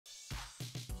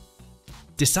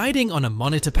Deciding on a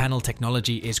monitor panel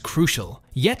technology is crucial,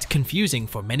 yet confusing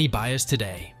for many buyers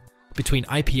today. Between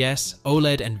IPS,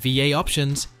 OLED, and VA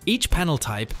options, each panel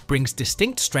type brings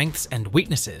distinct strengths and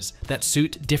weaknesses that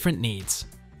suit different needs.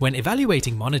 When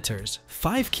evaluating monitors,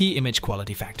 5 key image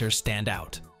quality factors stand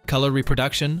out: color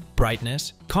reproduction,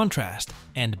 brightness, contrast,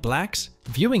 and blacks,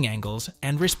 viewing angles,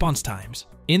 and response times.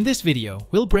 In this video,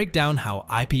 we'll break down how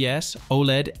IPS,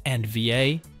 OLED, and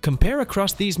VA compare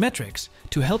across these metrics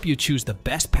to help you choose the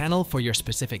best panel for your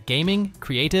specific gaming,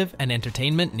 creative, and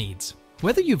entertainment needs.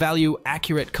 Whether you value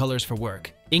accurate colors for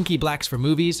work, inky blacks for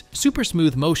movies, super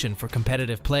smooth motion for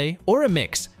competitive play, or a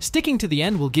mix, sticking to the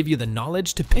end will give you the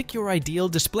knowledge to pick your ideal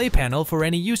display panel for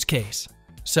any use case.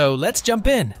 So let's jump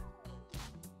in!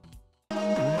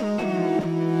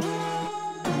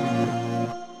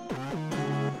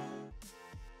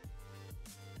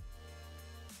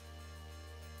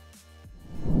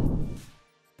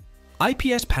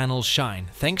 IPS panels shine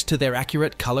thanks to their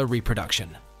accurate color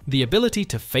reproduction, the ability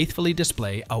to faithfully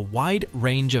display a wide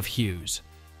range of hues.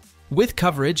 With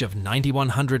coverage of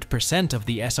 9100% of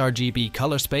the sRGB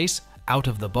color space out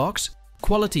of the box,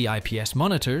 quality IPS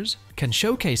monitors can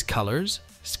showcase colors,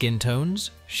 skin tones,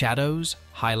 shadows,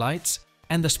 highlights,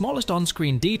 and the smallest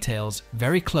on-screen details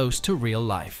very close to real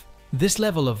life. This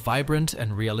level of vibrant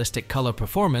and realistic color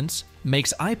performance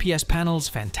makes IPS panels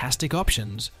fantastic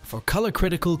options for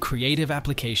color-critical creative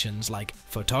applications like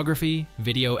photography,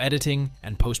 video editing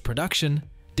and post-production,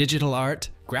 digital art,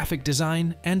 graphic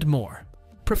design, and more.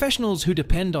 Professionals who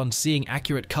depend on seeing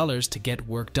accurate colors to get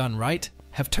work done right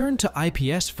have turned to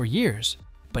IPS for years,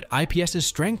 but IPS's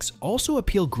strengths also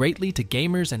appeal greatly to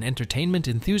gamers and entertainment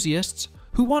enthusiasts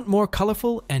who want more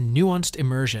colorful and nuanced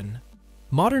immersion.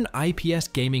 Modern IPS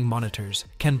gaming monitors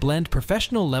can blend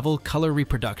professional-level color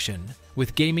reproduction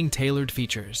with gaming-tailored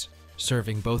features,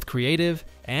 serving both creative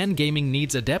and gaming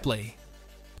needs adeptly.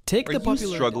 Are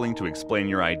you struggling to explain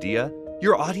your idea?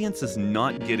 Your audience is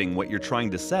not getting what you're trying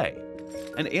to say.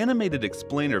 An animated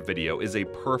explainer video is a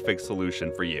perfect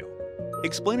solution for you.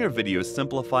 Explainer video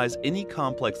simplifies any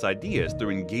complex ideas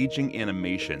through engaging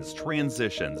animations,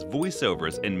 transitions,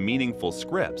 voiceovers, and meaningful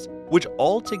scripts, which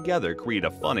all together create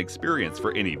a fun experience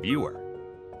for any viewer.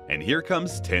 And here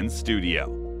comes 10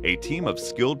 Studio, a team of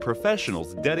skilled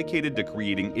professionals dedicated to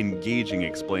creating engaging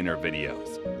explainer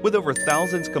videos. With over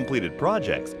thousands completed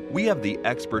projects, we have the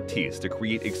expertise to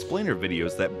create explainer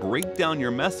videos that break down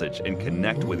your message and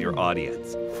connect with your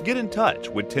audience. Get in touch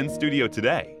with 10 Studio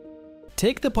today.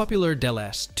 Take the popular Dell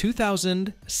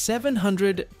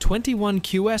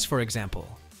S2721QS for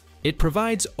example. It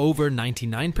provides over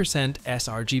 99%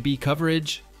 sRGB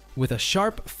coverage with a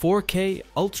sharp 4K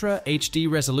Ultra HD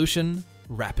resolution,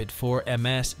 rapid 4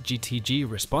 ms GTG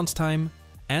response time,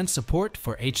 and support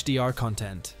for HDR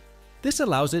content. This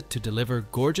allows it to deliver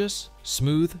gorgeous,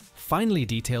 smooth, finely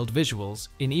detailed visuals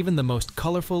in even the most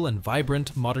colorful and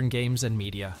vibrant modern games and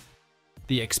media.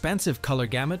 The expansive color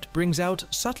gamut brings out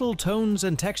subtle tones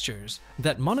and textures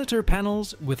that monitor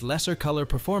panels with lesser color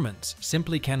performance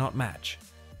simply cannot match.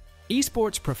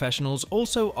 Esports professionals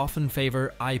also often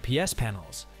favor IPS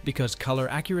panels because color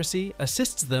accuracy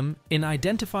assists them in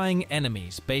identifying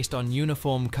enemies based on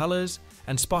uniform colors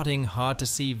and spotting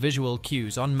hard-to-see visual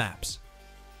cues on maps.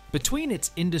 Between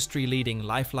its industry-leading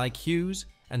lifelike hues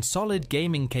and solid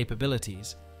gaming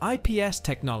capabilities, IPS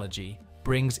technology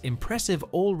brings impressive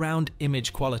all-round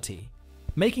image quality,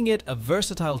 making it a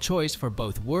versatile choice for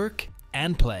both work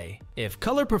and play. If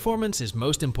color performance is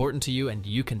most important to you and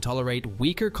you can tolerate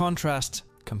weaker contrast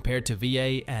compared to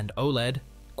VA and OLED,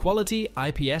 quality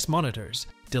IPS monitors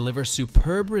deliver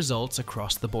superb results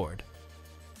across the board.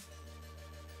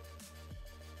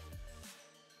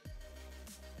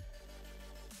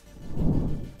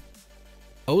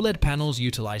 OLED panels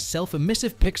utilize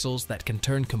self-emissive pixels that can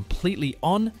turn completely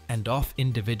on and off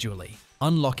individually,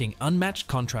 unlocking unmatched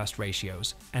contrast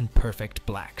ratios and perfect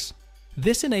blacks.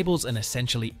 This enables an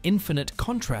essentially infinite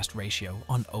contrast ratio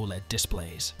on OLED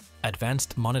displays.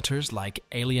 Advanced monitors like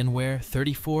Alienware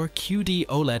 34 QD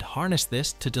OLED harness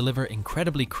this to deliver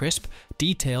incredibly crisp,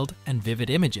 detailed, and vivid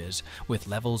images with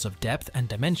levels of depth and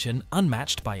dimension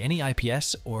unmatched by any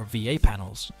IPS or VA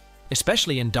panels.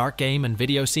 Especially in dark game and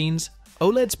video scenes,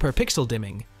 OLED's per pixel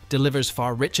dimming delivers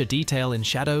far richer detail in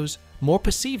shadows, more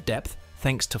perceived depth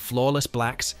thanks to flawless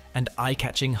blacks and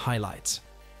eye-catching highlights.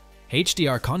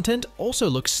 HDR content also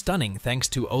looks stunning thanks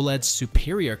to OLED's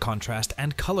superior contrast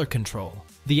and color control.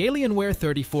 The Alienware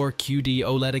 34 QD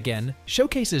OLED again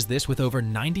showcases this with over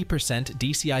 90%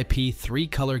 DCI-P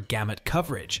 3-color gamut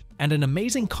coverage and an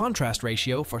amazing contrast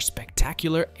ratio for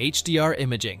spectacular HDR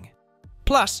imaging.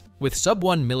 Plus, with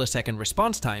sub-1 millisecond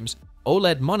response times,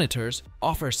 OLED monitors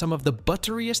offer some of the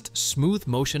butteriest smooth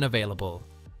motion available,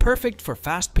 perfect for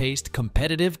fast-paced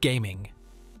competitive gaming.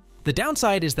 The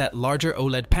downside is that larger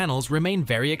OLED panels remain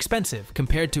very expensive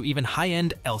compared to even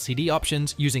high-end LCD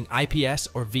options using IPS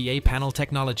or VA panel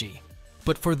technology.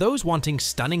 But for those wanting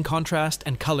stunning contrast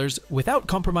and colors without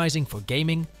compromising for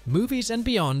gaming, movies and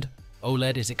beyond,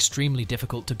 OLED is extremely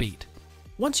difficult to beat.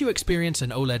 Once you experience an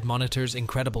OLED monitor's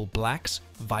incredible blacks,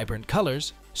 vibrant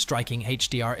colors, striking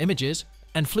HDR images,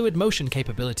 and fluid motion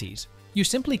capabilities, you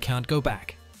simply can't go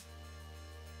back.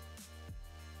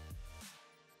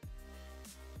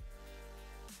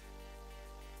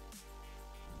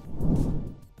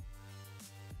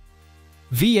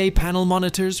 VA panel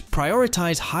monitors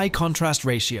prioritize high contrast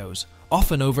ratios,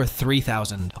 often over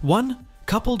 3000,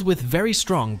 coupled with very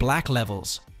strong black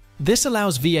levels. This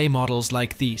allows VA models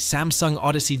like the Samsung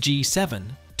Odyssey G7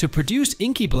 to produce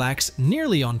inky blacks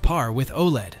nearly on par with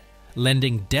OLED,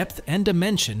 lending depth and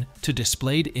dimension to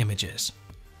displayed images.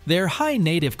 Their high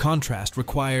native contrast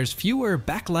requires fewer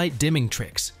backlight dimming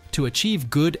tricks to achieve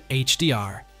good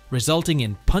HDR, resulting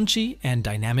in punchy and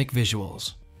dynamic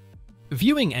visuals.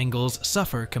 Viewing angles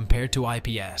suffer compared to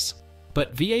IPS,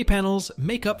 but VA panels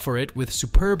make up for it with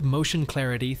superb motion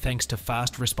clarity thanks to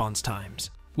fast response times.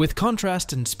 With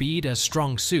contrast and speed as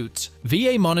strong suits,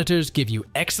 VA monitors give you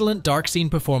excellent dark scene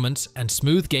performance and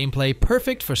smooth gameplay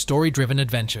perfect for story-driven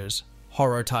adventures,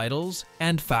 horror titles,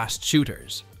 and fast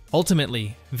shooters.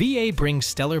 Ultimately, VA brings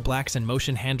stellar blacks and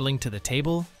motion handling to the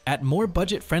table at more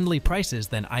budget-friendly prices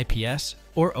than IPS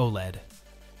or OLED.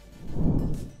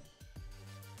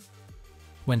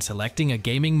 When selecting a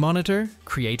gaming monitor,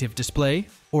 creative display,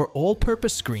 or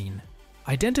all-purpose screen,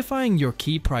 identifying your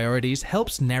key priorities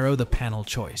helps narrow the panel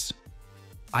choice.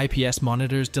 IPS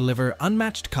monitors deliver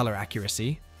unmatched color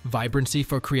accuracy, vibrancy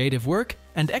for creative work,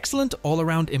 and excellent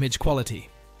all-around image quality.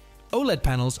 OLED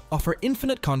panels offer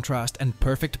infinite contrast and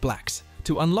perfect blacks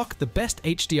to unlock the best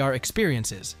HDR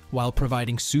experiences while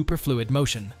providing super fluid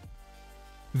motion.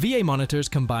 VA monitors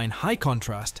combine high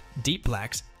contrast, deep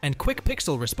blacks, and quick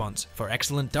pixel response for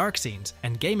excellent dark scenes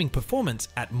and gaming performance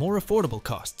at more affordable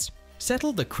costs.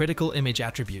 Settle the critical image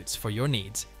attributes for your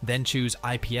needs, then choose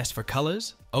IPS for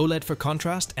colors, OLED for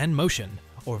contrast and motion,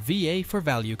 or VA for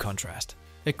value contrast.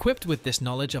 Equipped with this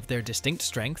knowledge of their distinct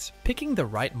strengths, picking the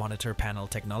right monitor panel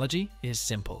technology is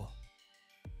simple.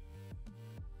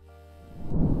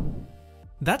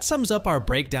 That sums up our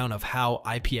breakdown of how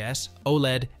IPS,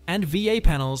 OLED, and VA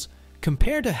panels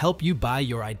compare to help you buy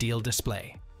your ideal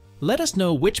display. Let us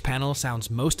know which panel sounds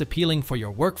most appealing for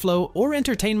your workflow or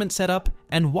entertainment setup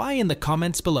and why in the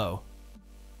comments below.